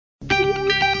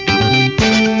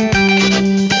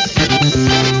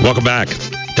Welcome back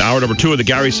to hour number 2 of the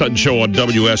Gary Sutton Show on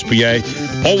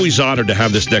WSBA. Always honored to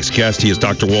have this next guest. He is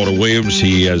Dr. Walter Williams.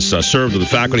 He has served on the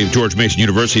faculty of George Mason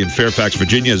University in Fairfax,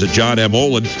 Virginia as a John M.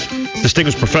 Olin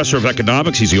Distinguished Professor of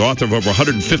Economics. He's the author of over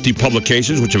 150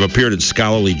 publications which have appeared in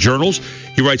scholarly journals.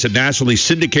 He writes a nationally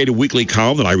syndicated weekly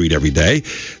column that I read every day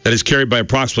that is carried by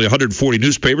approximately 140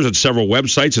 newspapers and several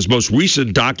websites. His most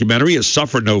recent documentary is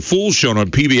Suffer No Fools, shown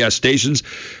on PBS stations.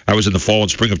 I was in the fall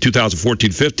and spring of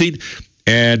 2014-15.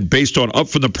 And based on Up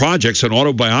From the Projects, an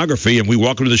autobiography. And we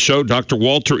welcome to the show Dr.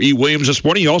 Walter E. Williams this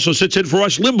morning. He also sits in for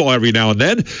Rush Limbaugh every now and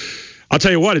then. I'll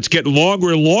tell you what, it's getting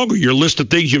longer and longer, your list of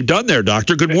things you've done there,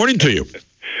 Doctor. Good morning to you.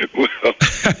 Well,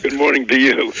 good morning to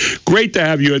you. Great to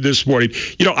have you in this morning.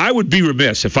 You know, I would be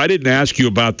remiss if I didn't ask you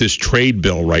about this trade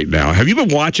bill right now. Have you been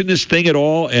watching this thing at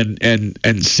all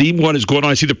and seeing what is going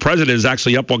on? I see the president is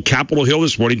actually up on Capitol Hill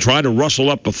this morning trying to rustle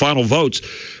up the final votes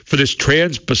for this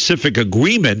Trans-Pacific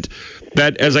Agreement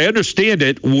that, as I understand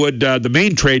it, would the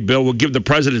main trade bill would give the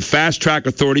president fast-track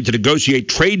authority to negotiate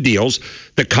trade deals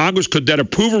that Congress could then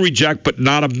approve or reject but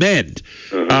not amend.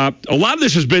 A lot of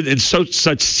this has been in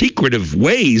such secretive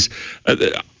ways.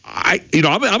 I'm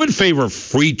in favor of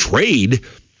free trade,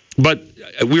 but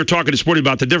we were talking this morning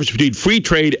about the difference between free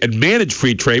trade and managed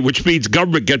free trade, which means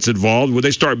government gets involved. When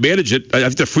they start managing it, I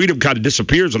think the freedom kind of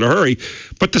disappears in a hurry.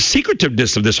 But the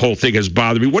secretiveness of this whole thing has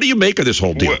bothered me. What do you make of this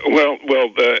whole deal? Well,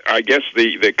 I guess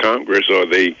the Congress or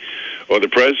the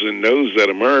president knows that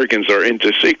Americans are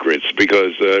into secrets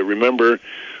because remember,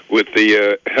 with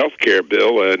the health care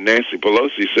bill, Nancy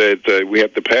Pelosi said we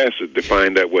have to pass it to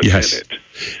find out what's in it.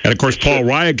 And, of course, Paul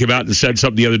Ryan came out and said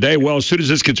something the other day, well, as soon as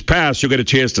this gets passed, you'll get a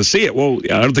chance to see it. Well,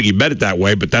 I don't think he meant it that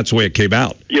way, but that's the way it came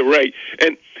out. You're right.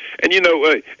 And you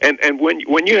know, and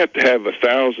when you have to have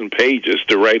 1,000 pages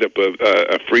to write up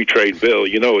a free trade bill,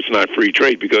 you know it's not free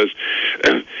trade because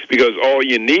all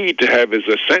you need to have is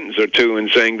a sentence or two in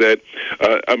saying that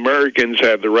Americans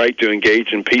have the right to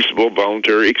engage in peaceable,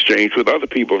 voluntary exchange with other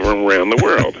people from around the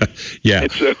world. Yeah.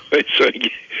 And so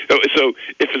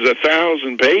if it's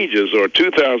 1,000 pages or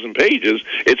 2,000 pages,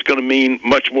 it's going to mean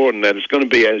much more than that. It's going to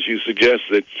be, as you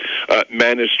suggested,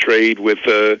 managed trade with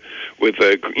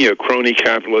crony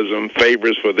capitalism,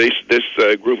 favors for this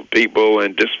group of people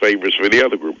and disfavors for the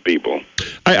other group of people.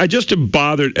 I just am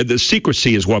bothered, and the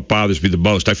secrecy is what bothers me the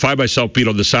most. I find myself being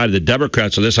on the side of the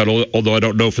Democrats on this, although I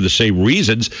don't know for the same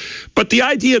reasons. But the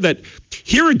idea that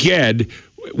here again,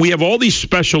 we have all these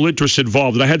special interests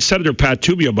involved. And I had Senator Pat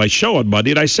Toomey on my show on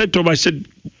Monday, and I said to him,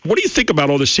 what do you think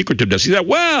about all this secretiveness? He said,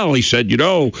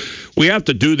 we have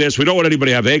to do this. We don't want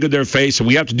anybody to have egg on their face, and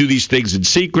we have to do these things in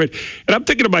secret. And I'm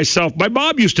thinking to myself, my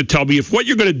mom used to tell me, if what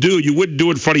you're going to do, you wouldn't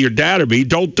do in front of your dad or me,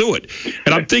 don't do it.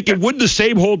 And I'm thinking, wouldn't the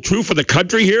same hold true for the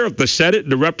country here? If the Senate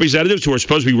and the representatives who are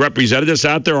supposed to be representing us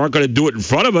out there aren't going to do it in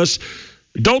front of us,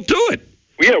 don't do it.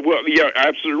 Yeah, well, yeah,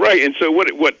 absolutely right. And so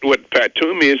what Pat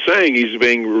Toomey is saying, he's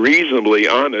being reasonably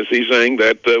honest. He's saying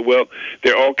that there are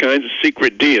all kinds of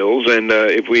secret deals, and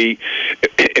if we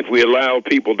allow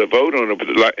people to vote on it,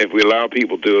 if we allow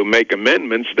people to make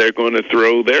amendments, they're going to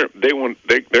throw they're going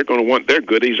to want their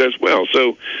goodies as well.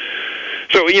 So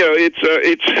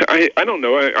I don't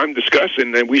know. I'm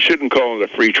discussing, and we shouldn't call it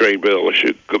a free trade bill. It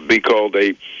should be called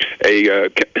a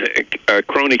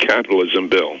crony capitalism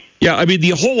bill. Yeah, I mean, the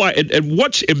whole and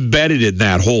what's embedded in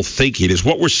that whole thinking is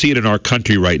what we're seeing in our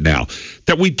country right now,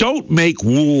 that we don't make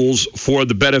rules for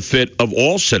the benefit of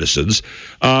all citizens,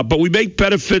 but we make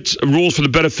rules for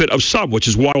the benefit of some, which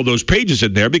is why all those pages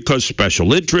in there, because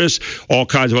special interests, all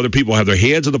kinds of other people have their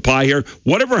hands in the pie here.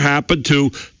 Whatever happened to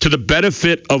the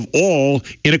benefit of all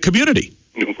in a community?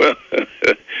 Well,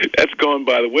 that's gone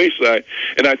by the wayside,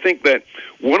 and I think that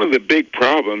one of the big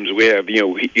problems we have,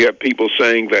 you have people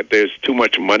saying that there's too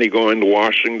much money going to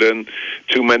Washington,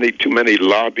 too many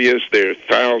lobbyists. There are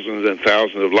thousands and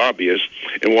thousands of lobbyists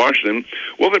in Washington.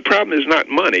 Well, the problem is not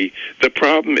money. The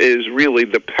problem is really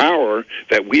the power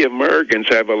that we Americans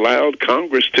have allowed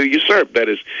Congress to usurp. That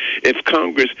is, if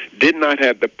Congress did not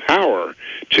have the power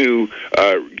to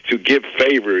give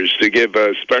favors, to give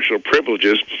special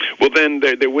privileges, well, then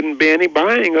there wouldn't be any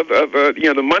buying of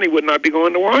the money would not be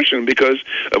going to Washington, because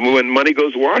when money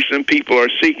goes to Washington, people are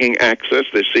seeking access,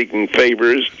 they're seeking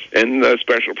favors and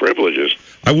special privileges.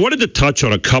 I wanted to touch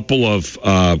on a couple of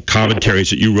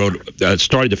commentaries that you wrote,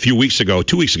 started 2 weeks ago,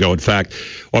 in fact.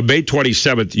 On May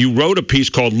 27th, you wrote a piece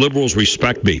called Liberals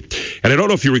Respect Me. And I don't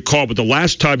know if you recall, but the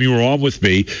last time you were on with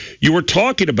me, you were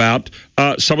talking about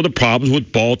some of the problems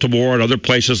with Baltimore and other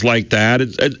places like that.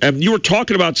 And you were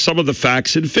talking about some of the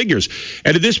facts and figures.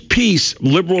 And in this piece,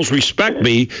 Liberals Respect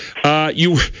Me,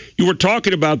 you were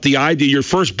talking about the idea, your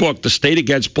first book, The State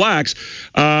Against Blacks,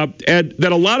 and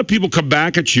that a lot of people come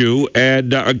back at you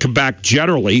and come back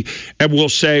generally and will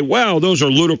say, well, those are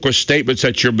ludicrous statements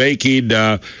that you're making.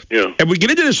 And we get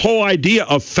into this whole idea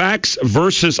of facts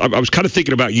versus, I was kind of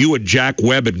thinking about you and Jack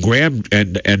Webb and Graham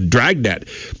and Dragnet.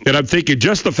 And I'm thinking,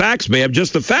 just the facts, man,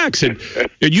 just the facts. And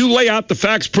you lay out the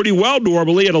facts pretty well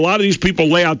normally, and a lot of these people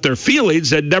lay out their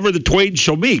feelings, and never the twain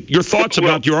shall meet. Your thoughts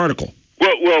about your article?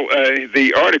 Well,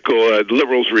 the article,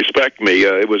 Liberals Respect Me,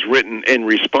 it was written in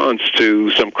response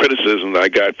to some criticism that I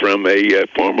got from a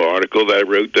former article that I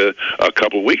wrote a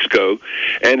couple of weeks ago,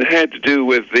 and it had to do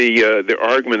with the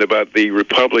argument about the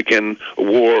Republican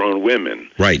war on women.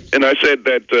 Right. And I said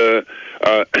that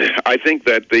I think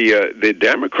that the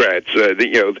Democrats,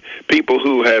 people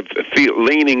who have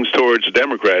leanings towards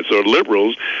Democrats or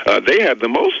liberals, they have the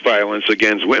most violence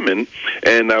against women.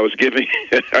 And I was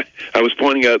I was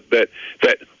pointing out that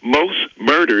most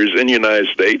murders in the United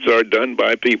States are done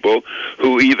by people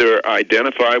who either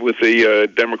identify with the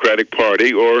Democratic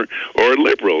Party or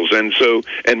liberals.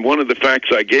 And one of the facts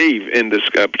I gave in this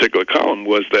particular column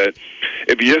was that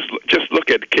if you just look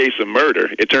at the case of murder,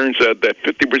 it turns out that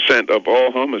 50% of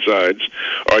all homicides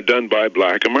are done by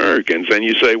Black Americans. And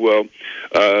you say, well,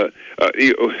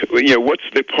 what's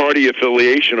the party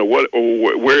affiliation, or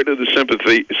where do the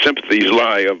sympathies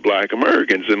lie of Black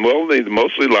Americans? And well, they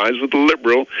mostly lies with the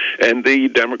liberal and the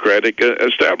Democratic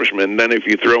establishment. And then if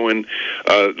you throw in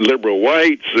liberal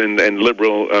whites and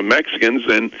liberal Mexicans,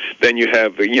 then you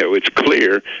have it's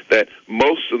clear that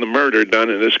most of the murder done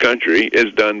in this country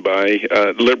is done by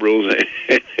liberals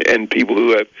and people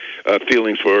who have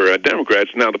feelings for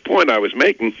Democrats. Now, the point I was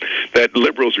making that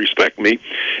Liberals Respect Me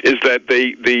is that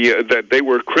they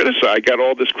were criticized, got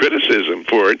all this criticism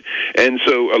for it, and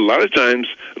so a lot of times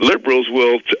liberals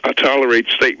will tolerate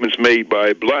statements made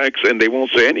by blacks, and they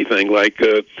won't say anything like,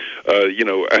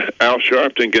 Al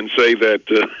Sharpton can say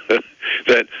that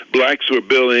that blacks were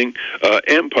building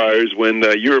empires when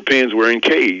Europeans were in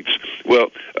caves.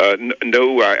 Well,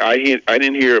 no, I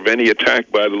didn't hear of any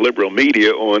attack by the liberal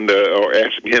media on or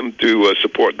asking him to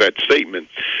support that statement.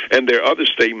 And there are other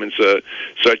statements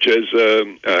such as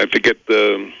I forget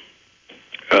the.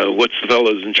 What's the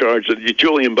fellow's in charge?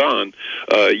 Julian Bond.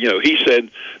 He said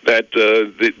that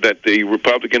the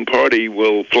Republican Party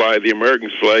will fly the American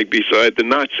flag beside the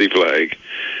Nazi flag,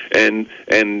 and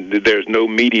there's no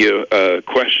media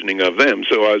questioning of them.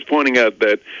 So I was pointing out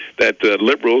that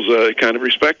liberals kind of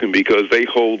respect them because they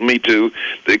hold me to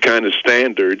the kind of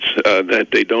standards that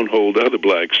they don't hold other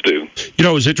blacks to. It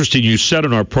was interesting. You said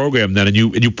on our program then, and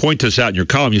you point this out in your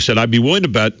column. You said, I'd be willing to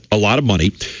bet a lot of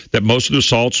money that most of the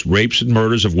assaults, rapes, and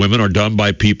murders of women are done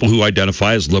by people who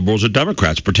identify as liberals or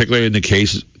Democrats, particularly in the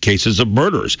cases of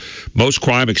murders. Most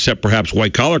crime, except perhaps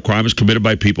white-collar crime, is committed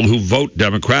by people who vote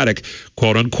Democratic,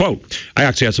 quote-unquote. I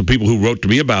actually had some people who wrote to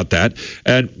me about that.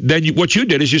 And then what you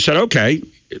did is you said, okay,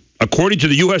 according to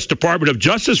the U.S. Department of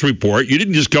Justice report, you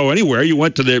didn't just go anywhere. You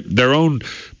went to their own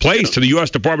place, to the U.S.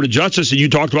 Department of Justice, and you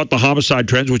talked about the homicide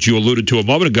trends, which you alluded to a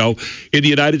moment ago, in the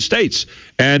United States.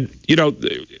 And,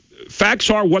 facts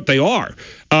are what they are.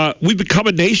 We've become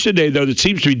a nation today, though, that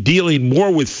seems to be dealing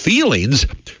more with feelings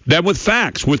than with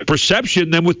facts, with perception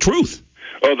than with truth.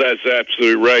 Oh, that's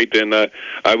absolutely right. And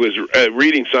I was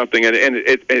reading something, and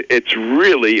it's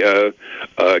really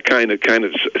kind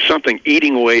of something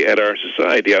eating away at our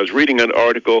society. I was reading an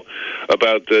article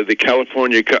about the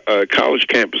California college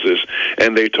campuses,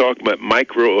 and they talk about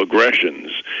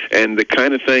microaggressions, and the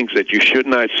kind of things that you should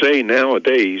not say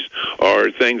nowadays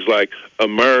are things like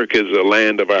America's a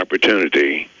land of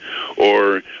opportunity,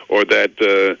 or that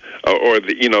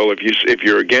if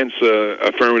you're against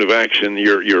affirmative action,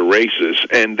 you're racist,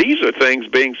 and these are things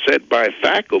being said by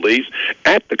faculties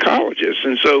at the colleges,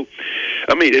 and so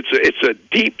I mean it's a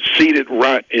deep-seated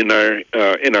rot in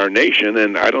our nation,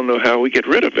 and I don't know how we get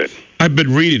rid of it. I've been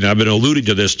alluding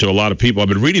to this to a lot of people. I've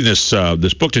been reading this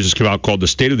book that just came out called The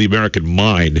State of the American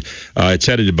Mind. It's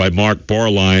edited by Mark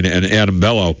Borline and Adam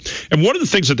Bello. And one of the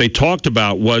things that they talked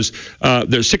about was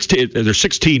there's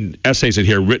 16 essays in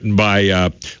here written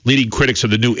by leading critics of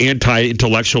the new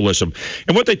anti-intellectualism.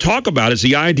 And what they talk about is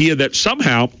the idea that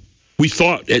somehow we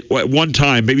thought at one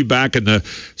time, maybe back in the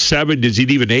 70s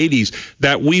and even 80s,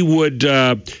 that we would,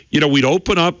 we'd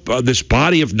open up this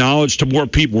body of knowledge to more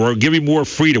people. We're giving more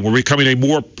freedom. We're becoming a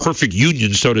more perfect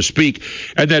union, so to speak,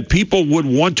 and that people would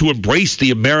want to embrace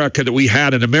the America that we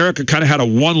had. And America kind of had a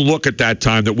one look at that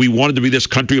time, that we wanted to be this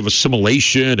country of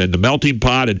assimilation and the melting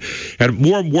pot, and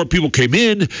more people came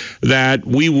in, that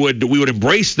we would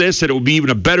embrace this, and it would be even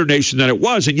a better nation than it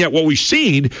was. And yet what we've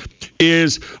seen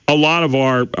is a lot of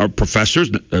our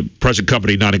professors, present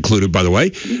company not included, by the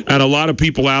way, and a lot of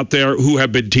people out there who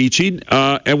have been teaching,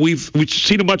 and we've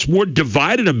seen a much more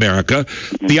divided America.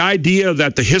 The idea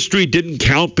that the history didn't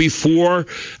count before,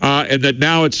 and that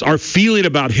now it's our feeling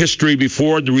about history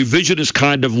before, and the revisionist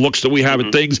kind of looks that we have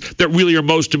at things that really are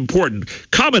most important.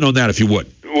 Comment on that, if you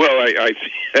would. Well,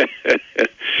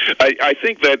 I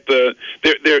think that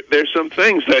there's some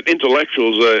things that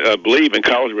intellectuals believe, and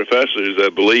college professors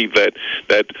believe that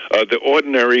the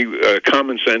ordinary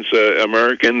common sense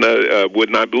American would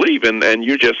not believe, and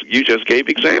you just gave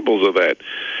examples of that.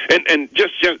 And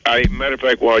just matter of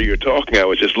fact, while you're talking, I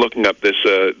was just looking up this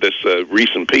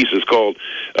recent piece. It's called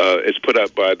it's put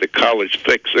up by the College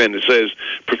Fix, and it says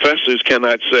professors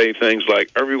cannot say things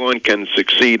like everyone can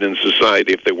succeed in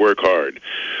society if they work hard.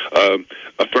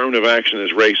 Affirmative action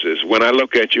is racist. When I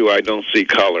look at you, I don't see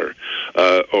color,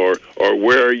 or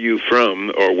where are you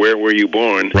from, or where were you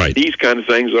born. Right. These kind of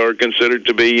things are considered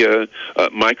to be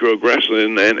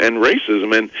microaggression and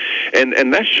racism,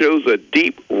 and that shows a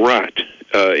deep rot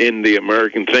in the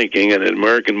American thinking and the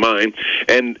American mind,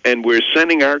 and we're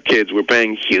sending our kids. We're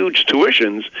paying huge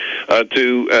tuitions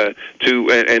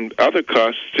and other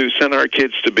costs to send our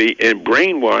kids to be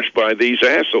brainwashed by these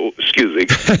assholes. Excuse me.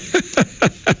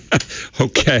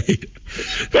 Okay.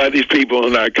 By these people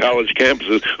on our college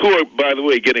campuses, who are, by the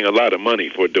way, getting a lot of money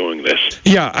for doing this.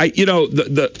 Yeah,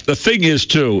 the thing is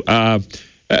too.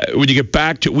 When you get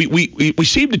back to, we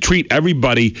seem to treat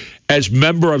everybody as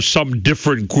member of some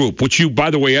different group, which you,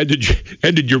 by the way,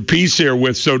 ended your piece here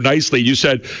with so nicely. You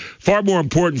said, far more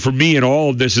important for me in all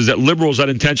of this is that liberals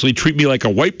unintentionally treat me like a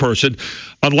white person.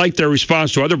 Unlike their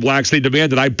response to other blacks, they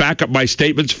demand that I back up my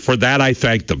statements. For that, I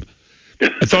thank them.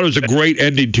 I thought it was a great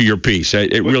ending to your piece.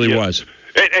 It really was.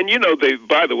 And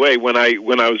by the way, when I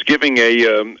was giving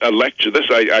a lecture,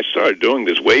 I started doing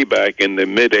this way back in the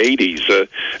mid '80s,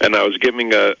 and I was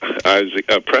giving a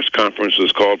press conference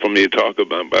was called for me to talk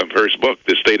about my first book,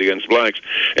 The State Against Blacks.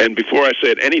 And before I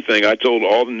said anything, I told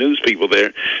all the news people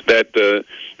there that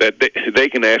they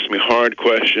can ask me hard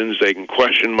questions, they can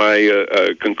question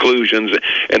my conclusions.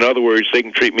 In other words, they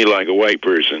can treat me like a white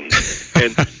person.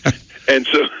 And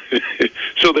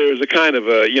so there was a kind of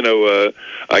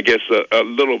I guess a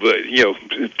little bit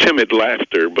timid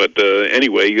laughter, but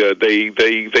anyway,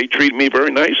 they treat me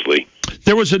very nicely.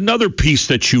 There was another piece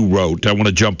that you wrote. I want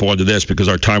to jump onto this because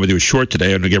our time with you is short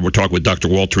today, and again we're talking with Dr.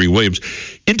 Walter E. Williams.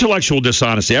 Intellectual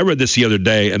dishonesty. I read this the other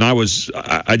day, and I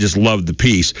just loved the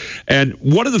piece. And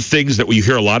one of the things that we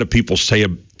hear a lot of people say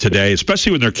today,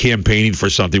 especially when they're campaigning for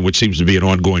something, which seems to be an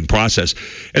ongoing process,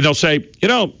 and they'll say,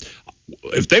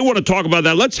 if they want to talk about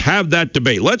that, let's have that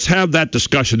debate. Let's have that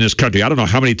discussion in this country. I don't know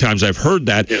how many times I've heard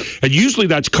that. Yeah. And usually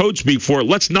that's code speak for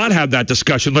let's not have that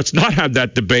discussion. Let's not have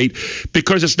that debate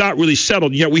because it's not really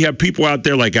settled. And yet we have people out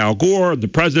there like Al Gore and the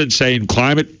president saying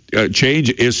climate change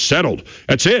is settled.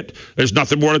 That's it. There's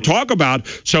nothing more to talk about.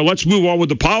 So let's move on with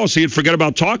the policy and forget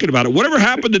about talking about it. Whatever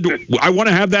happened to I want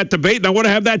to have that debate and I want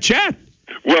to have that chat.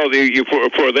 Well,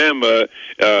 for them,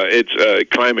 it's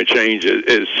climate change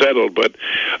is settled, but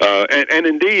and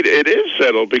indeed it is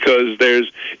settled because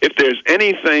if there's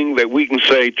anything that we can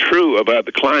say true about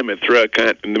the climate throughout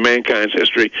mankind's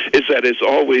history, is that it's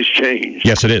always changed.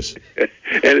 Yes, it is.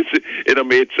 And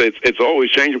it's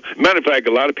always changing. Matter of fact,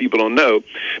 a lot of people don't know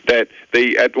that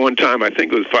they at one time, I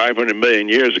think it was 500 million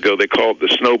years ago, they called it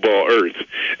the snowball Earth,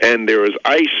 and there was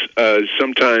ice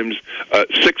sometimes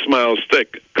 6 miles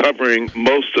thick covering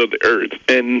most of the Earth.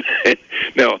 And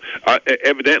now,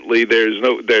 evidently,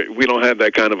 we don't have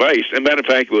that kind of ice. And matter of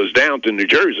fact, it was down to New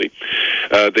Jersey,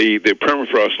 the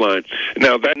permafrost line.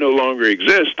 Now that no longer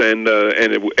exists, and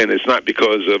it's not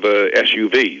because of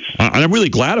SUVs. And I'm really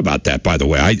glad about that, by the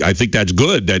way. I think that's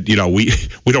good that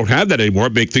we don't have that anymore.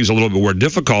 Make things a little bit more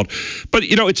difficult. But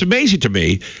it's amazing to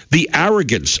me the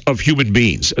arrogance of human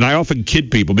beings. And I often kid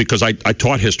people because I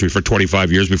taught history for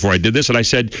 25 years before I did this, and I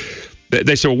said,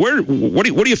 they said, well, what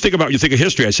do you think about? You think of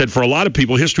history? I said, for a lot of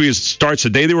people, history starts the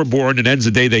day they were born and ends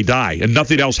the day they die, and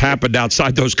nothing else happened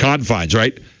outside those confines,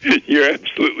 right? You're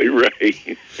absolutely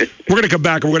right. We're going to come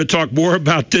back and we're going to talk more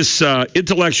about this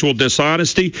intellectual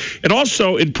dishonesty and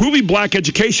also improving black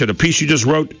education, a piece you just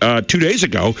wrote 2 days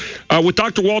ago with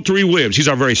Dr. Walter E. Williams. He's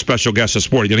our very special guest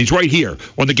this morning, and he's right here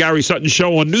on the Gary Sutton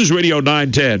Show on News Radio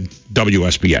 910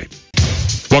 WSBA.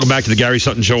 Welcome back to the Gary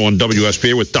Sutton Show on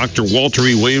WSBA with Dr. Walter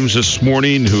E. Williams this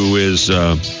morning, who is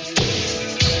a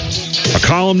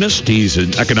columnist. He's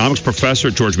an economics professor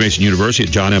at George Mason University, at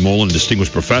John M. Olin,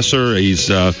 distinguished professor. He's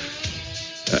got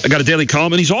a daily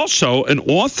column, and he's also an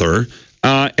author,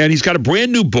 and he's got a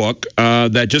brand new book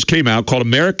that just came out called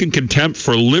American Contempt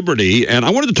for Liberty. And I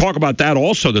wanted to talk about that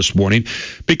also this morning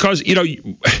because, you know,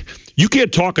 you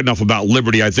can't talk enough about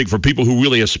liberty, I think, for people who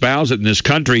really espouse it in this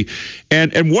country.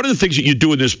 And one of the things that you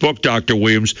do in this book, Dr.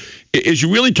 Williams, is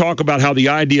you really talk about how the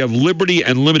idea of liberty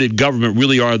and limited government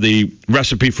really are the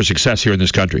recipe for success here in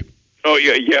this country. Oh,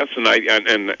 yeah, yes,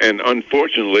 and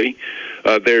unfortunately,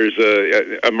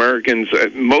 there's Americans,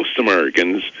 most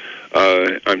Americans,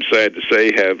 I'm sad to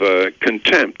say, have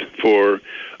contempt for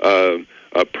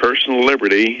personal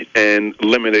liberty and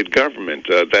limited government.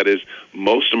 That is,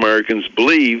 most Americans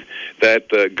believe that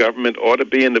government ought to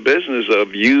be in the business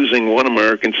of using one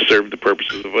American to serve the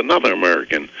purposes of another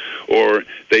American, or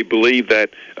they believe that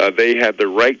they have the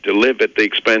right to live at the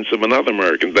expense of another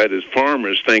American. That is,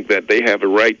 farmers think that they have a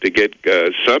right to get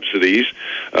subsidies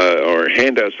or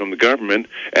handouts from the government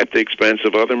at the expense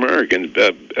of other Americans,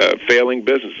 failing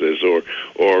businesses,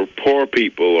 or poor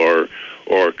people,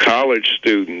 or college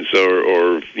students,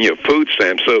 or food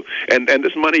stamps. So, and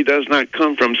this money does not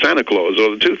come from Santa Claus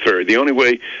or the Tooth Fairy. The only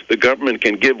way the government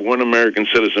can give one American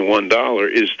citizen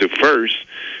 $1 is to first,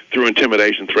 through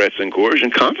intimidation, threats, and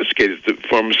coercion, confiscate it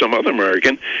from some other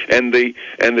American. And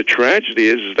the tragedy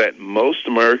is that most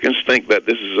Americans think that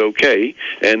this is okay,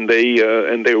 and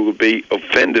they will be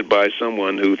offended by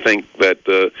someone who think that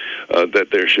that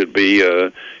there should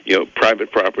be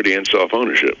private property and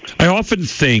self-ownership. I often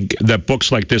think that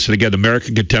books like this, and again,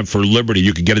 American Contempt for Liberty,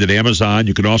 you can get it at Amazon.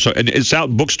 You can also, and it's out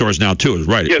in bookstores now too,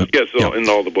 right? Yes, in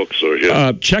all the bookstores.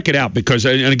 Yes. Check it out because,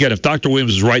 and again, if Dr.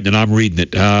 Williams is right, then I'm reading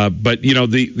it. But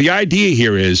the idea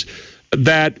here is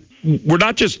that we're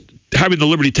not just having the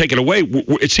liberty taken away.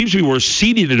 It seems to me we're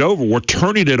ceding it over. We're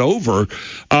turning it over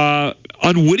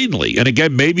unwittingly. And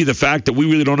again, maybe the fact that we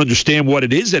really don't understand what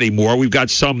it is anymore. We've got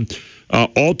some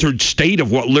altered state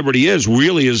of what liberty is.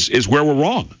 Really, is where we're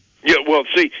wrong. Yeah. Well,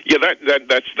 see, that's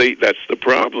the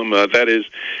problem. That is.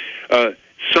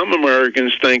 Some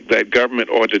Americans think that government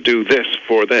ought to do this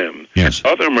for them. Yes.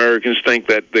 Other Americans think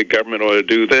that the government ought to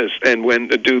do this and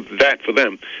do that for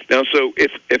them. Now, so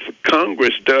if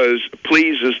Congress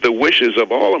pleases the wishes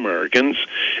of all Americans,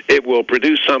 it will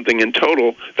produce something in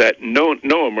total that no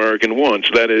American wants.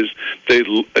 That is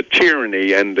the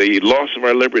tyranny and the loss of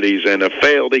our liberties and a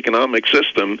failed economic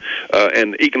system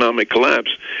and economic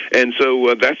collapse. And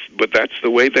so that's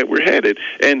the way that we're headed.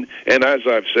 And as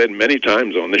I've said many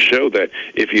times on the show, that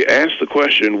if you ask the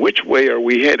question, which way are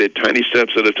we headed, tiny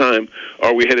steps at a time,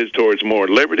 are we headed towards more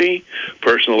liberty,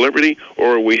 personal liberty,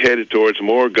 or are we headed towards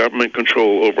more government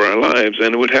control over our lives?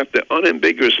 And it would have to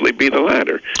unambiguously be the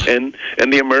latter. And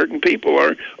the American people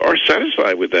are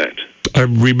satisfied with that. I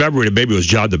remember it, maybe it was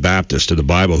John the Baptist in the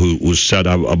Bible who said,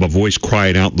 I'm a voice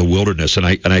crying out in the wilderness. And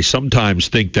I sometimes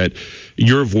think that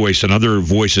your voice and other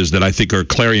voices that I think are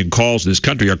clarion calls in this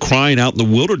country are crying out in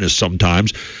the wilderness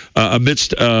sometimes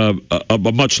amidst a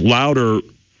much louder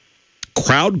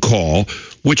crowd call,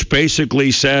 which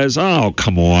basically says, oh,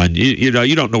 come on, you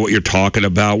don't know what you're talking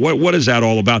about. What is that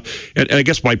all about? And I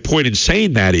guess my point in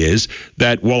saying that is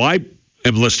that while I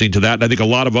am listening to that, and I think a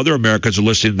lot of other Americans are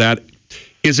listening to that,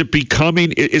 is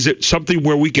it something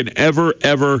where we can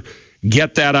ever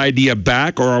get that idea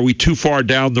back, or are we too far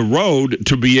down the road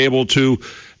to be able to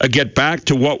get back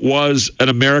to what was an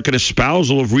American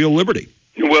espousal of real liberty?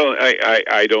 Well,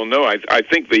 I don't know. I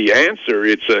think the answer,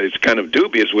 it's kind of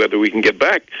dubious whether we can get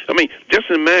back. I mean,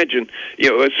 just imagine,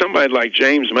 somebody like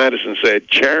James Madison said,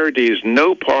 charity is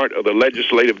no part of the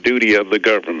legislative duty of the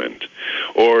government.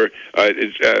 Or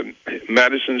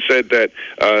Madison said that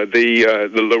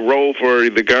the role for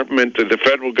the government, the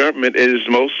federal government, is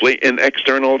mostly in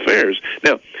external affairs.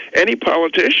 Now, any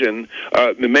politician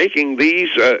making these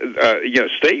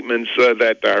statements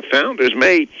that our founders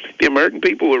made, the American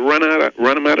people would run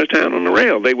them out of town on the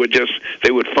rail. They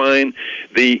would find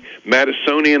the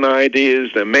Madisonian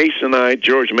ideas, the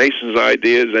George Mason's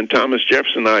ideas, and Thomas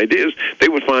Jefferson ideas. They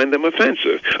would find them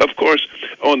offensive. Of course,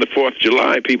 on the 4th of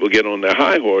July, people get on their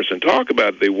high horse and talk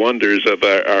about the wonders of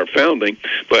our founding.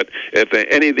 But if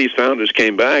any of these founders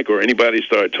came back, or anybody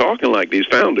started talking like these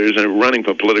founders and running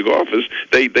for political office,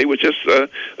 they would just throw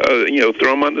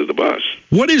them under the bus.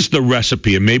 What is the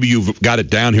recipe? And maybe you've got it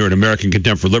down here in American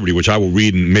Contempt for Liberty, which I will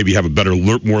read and maybe have a better,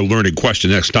 more learned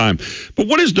question next time. But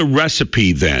what is the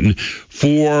recipe then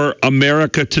for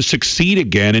America to succeed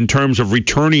again in terms of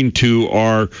returning to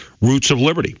our roots of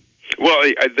liberty?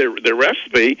 Well, the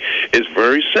recipe is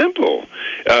very simple.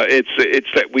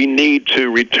 It's that we need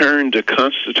to return to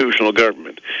constitutional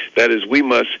government. That is, we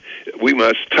must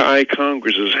tie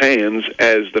Congress's hands,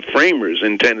 as the framers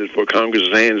intended for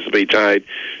Congress's hands to be tied,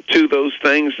 to those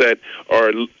things that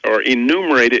are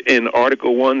enumerated in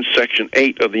Article 1, Section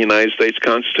 8 of the United States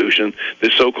Constitution, the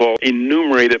so-called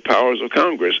enumerated powers of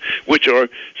Congress, which are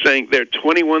saying there are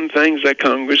 21 things that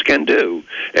Congress can do.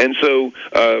 And so,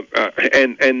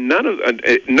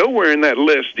 nowhere in that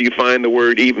list do you find the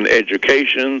word even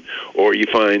education, or you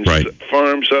find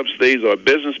farm subsidies or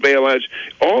business bailouts.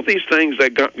 All these things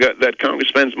that Congress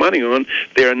spends money on,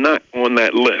 they are not on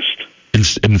that list.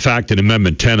 In fact, in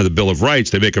Amendment 10 of the Bill of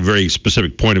Rights, they make a very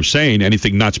specific point of saying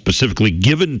anything not specifically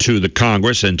given to the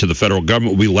Congress and to the federal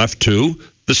government will be left to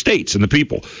the states and the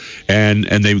people. And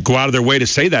they go out of their way to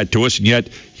say that to us, and yet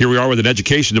here we are with an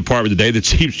education department today that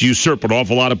seems to usurp an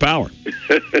awful lot of power.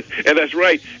 And that's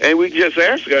right. And we just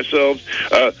ask ourselves,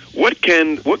 what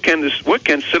can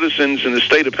citizens in the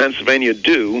state of Pennsylvania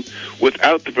do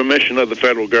without the permission of the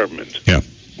federal government? Yeah.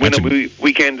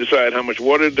 We can't decide how much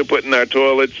water to put in our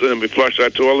toilets and we flush our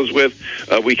toilets with.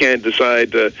 We can't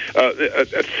decide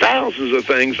thousands of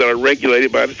things that are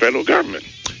regulated by the federal government.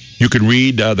 You can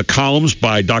read the columns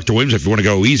by Dr. Williams. If you want to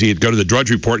go easy, go to the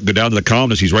Drudge Report and go down to the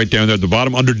columnist. He's right down there at the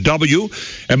bottom under W.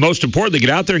 And most importantly,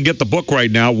 get out there and get the book right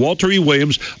now. Walter E.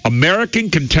 Williams, American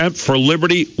Contempt for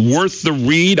Liberty, worth the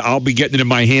read. I'll be getting it in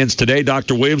my hands today.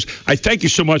 Dr. Williams, I thank you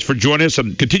so much for joining us,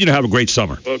 and continue to have a great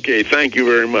summer. Okay, thank you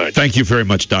very much. Thank you very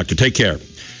much, Doctor. Take care.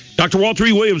 Dr. Walter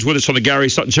E. Williams with us on the Gary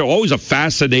Sutton Show. Always a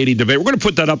fascinating debate. We're going to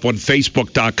put that up on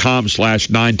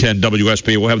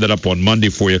Facebook.com/910WSBA. We'll have that up on Monday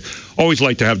for you. Always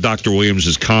like to have Dr.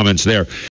 Williams' comments there.